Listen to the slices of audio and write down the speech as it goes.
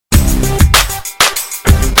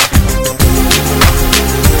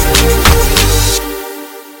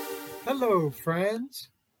Hello, friends.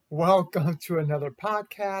 Welcome to another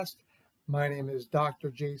podcast. My name is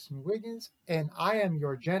Dr. Jason Wiggins, and I am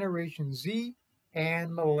your Generation Z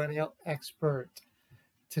and Millennial expert.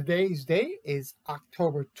 Today's date is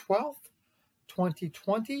October 12th,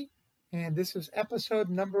 2020, and this is episode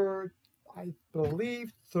number, I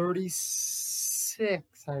believe, 36,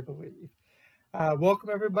 welcome,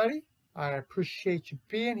 everybody. I appreciate you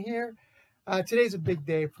being here. Today's a big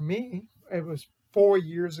day for me. It was 4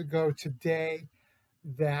 years ago today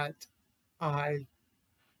that I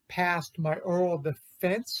passed my oral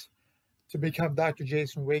defense to become Dr.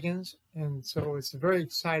 Jason Wiggins. And so it's a very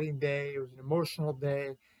exciting day. It was an emotional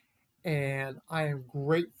day. And I am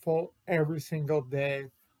grateful every single day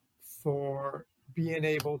for being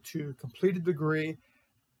able to complete a degree.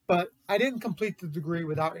 But I didn't complete the degree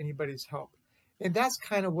without anybody's help. And that's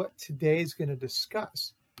kind of what today is going to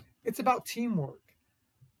discuss. It's about teamwork.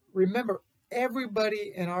 Remember,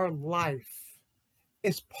 everybody in our life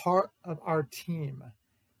is part of our team.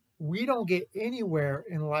 We don't get anywhere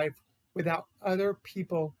in life without other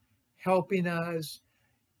people helping us,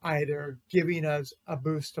 either giving us a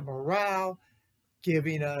boost of morale,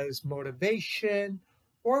 giving us motivation,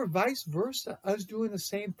 or vice versa, us doing the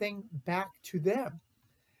same thing back to them.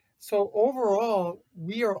 So overall,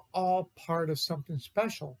 we are all part of something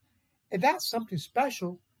special. And that something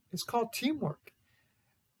special is called teamwork.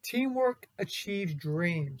 Teamwork achieves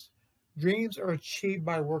dreams. Dreams are achieved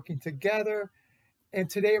by working together. And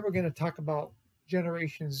today we're going to talk about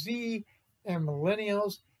Generation Z and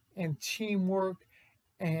Millennials and teamwork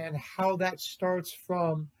and how that starts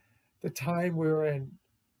from the time we were in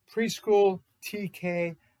preschool,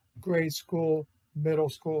 TK, grade school, middle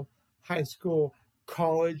school, high school,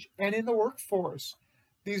 college, and in the workforce.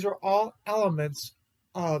 These are all elements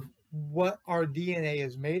of what our DNA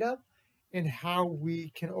is made of and how we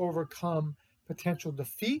can overcome potential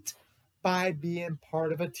defeat by being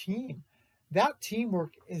part of a team. That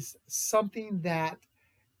teamwork is something that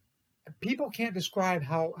people can't describe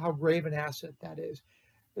how great an asset that is.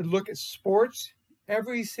 Look at sports.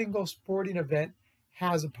 Every single sporting event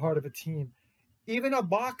has a part of a team. Even a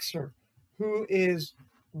boxer who is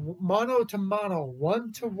mano to mano,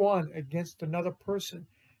 one-to-one against another person.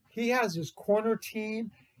 He has his corner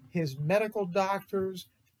team, his medical doctors.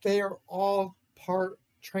 They are all part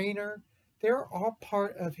trainer. They're all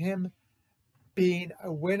part of him being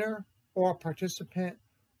a winner or a participant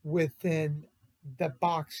within the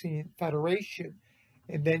boxing federation.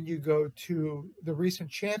 And then you go to the recent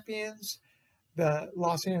champions, the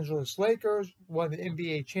Los Angeles Lakers won the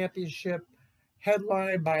NBA championship,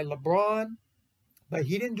 headlined by LeBron, but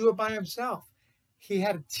he didn't do it by himself. He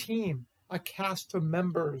had a team, a cast of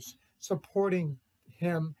members supporting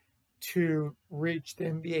him to reach the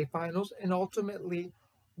NBA Finals and ultimately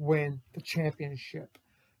win the championship.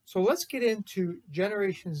 So let's get into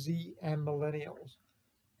Generation Z and Millennials.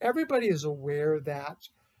 Everybody is aware that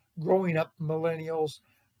growing up, Millennials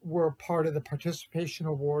were part of the Participation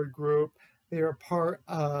Award group. They were part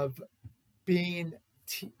of being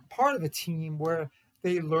part of a team where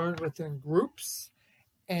they learned within groups.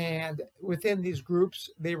 And within these groups,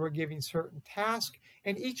 they were given certain tasks,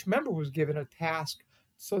 and each member was given a task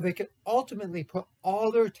so they could ultimately put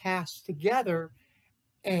all their tasks together,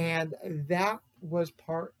 and that was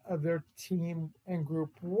part of their team and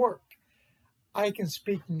group work. I can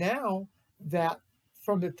speak now that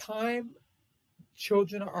from the time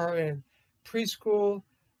children are in preschool,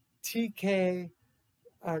 TK,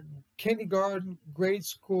 kindergarten, grade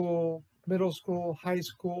school, middle school, high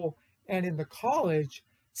school, and in the college,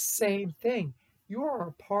 same thing. You are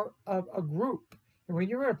a part of a group. And when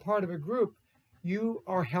you're a part of a group, you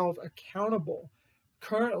are held accountable.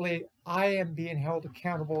 Currently, I am being held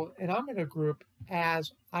accountable, and I'm in a group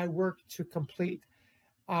as I work to complete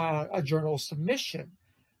a journal submission.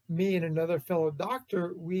 Me and another fellow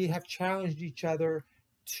doctor, we have challenged each other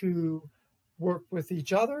to work with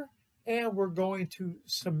each other, and we're going to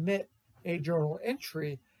submit a journal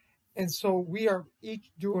entry. And so we are each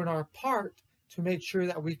doing our part to make sure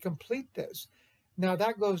that we complete this. Now,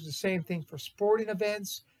 that goes the same thing for sporting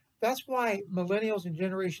events. That's why Millennials and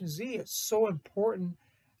Generation Z is so important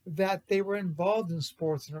that they were involved in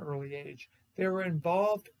sports at an early age. They were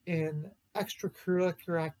involved in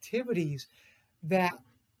extracurricular activities that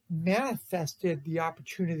manifested the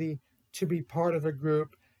opportunity to be part of a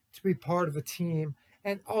group, to be part of a team,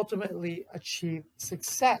 and ultimately achieve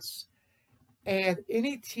success. And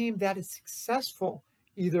any team that is successful,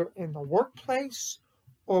 either in the workplace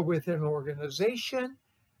or within an organization,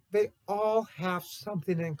 they all have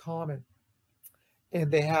something in common.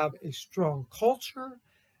 And they have a strong culture,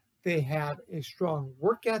 they have a strong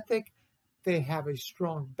work ethic, they have a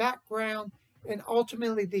strong background, and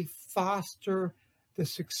ultimately they foster the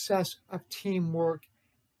success of teamwork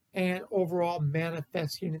and overall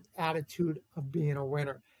manifesting an attitude of being a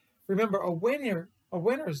winner. Remember, a winner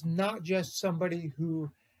is not just somebody who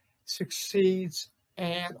succeeds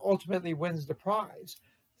and ultimately wins the prize.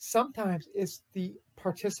 Sometimes it's the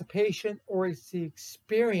participation or it's the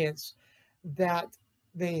experience that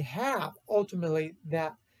they have ultimately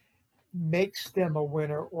that makes them a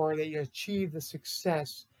winner or they achieve the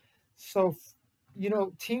success. So,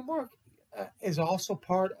 teamwork is also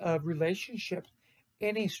part of relationships.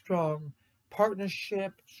 Any strong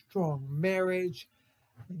partnership, strong marriage,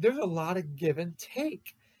 there's a lot of give and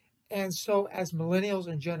take. And so, as millennials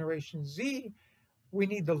and Generation Z, we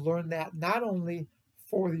need to learn that not only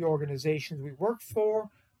for the organizations we work for,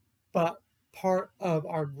 but part of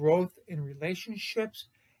our growth in relationships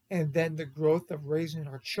and then the growth of raising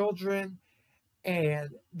our children and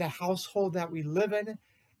the household that we live in.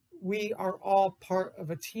 We are all part of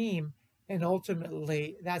a team, and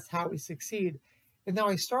ultimately, that's how we succeed. And now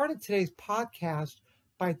I started today's podcast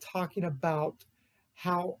by talking about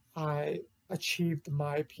how I achieved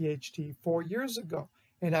my PhD 4 years ago.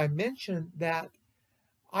 And I mentioned that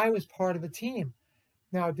I was part of a team.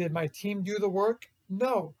 Now, did my team do the work?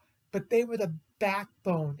 No, but they were the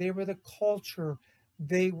backbone, they were the culture,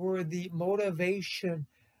 they were the motivation.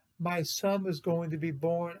 My son was going to be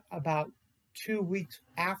born about 2 weeks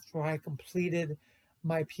after I completed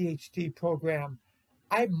my PhD program.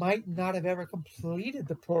 I might not have ever completed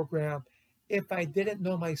the program if I didn't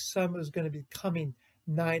know my son was going to be coming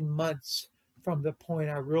 9 months from the point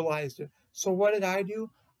I realized it. So what did I do?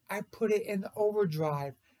 I put it in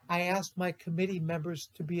overdrive. I asked my committee members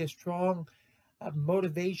to be a strong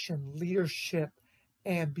motivation, leadership,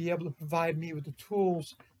 and be able to provide me with the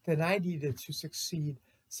tools that I needed to succeed.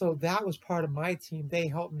 So that was part of my team. They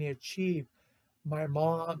helped me achieve. My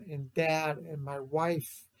mom and dad and my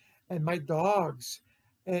wife and my dogs.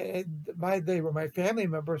 They were my family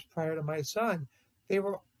members prior to my son. They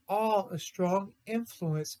were all a strong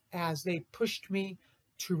influence as they pushed me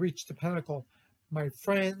to reach the pinnacle. My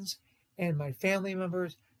friends and my family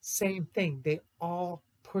members, same thing. They all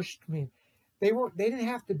pushed me. They didn't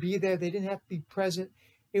have to be there. They didn't have to be present.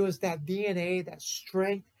 It was that DNA, that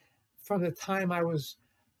strength from the time I was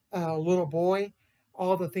a little boy,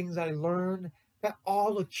 all the things I learned, that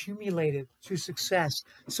all accumulated to success.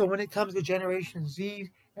 So when it comes to Generation Z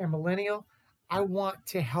and Millennial, I want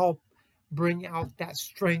to help bring out that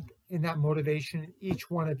strength and that motivation in each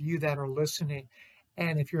one of you that are listening.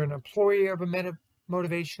 And if you're an employer of a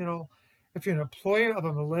motivational, if you're an employer of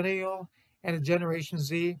a Millennial and a Generation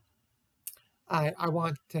Z, I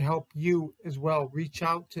want to help you as well. Reach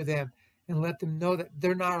out to them and let them know that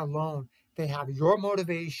they're not alone. They have your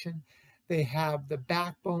motivation. They have the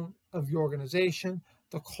backbone of your organization,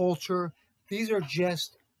 the culture. These are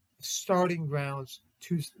just starting grounds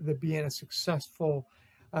to being a successful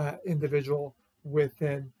individual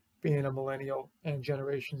within being a Millennial and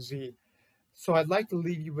Generation Z. So I'd like to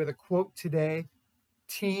leave you with a quote today.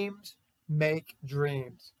 Teams make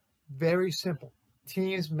dreams. Very simple.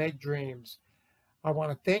 Teams make dreams. I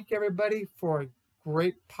want to thank everybody for a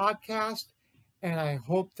great podcast, and I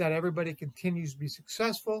hope that everybody continues to be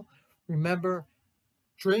successful. Remember,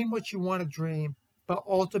 dream what you want to dream, but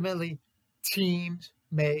ultimately, teams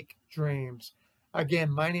make dreams.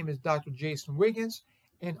 Again, my name is Dr. Jason Wiggins,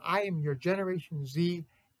 and I am your Generation Z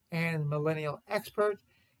and Millennial expert.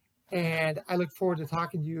 And I look forward to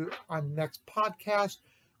talking to you on the next podcast.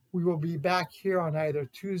 We will be back here on either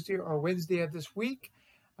Tuesday or Wednesday of this week.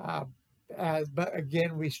 But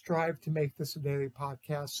again, we strive to make this a daily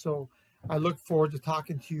podcast. So I look forward to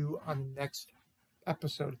talking to you on the next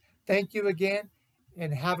episode. Thank you again,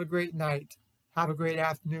 and have a great night. Have a great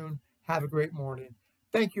afternoon. Have a great morning.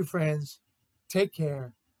 Thank you, friends. Take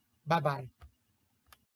care. Bye-bye.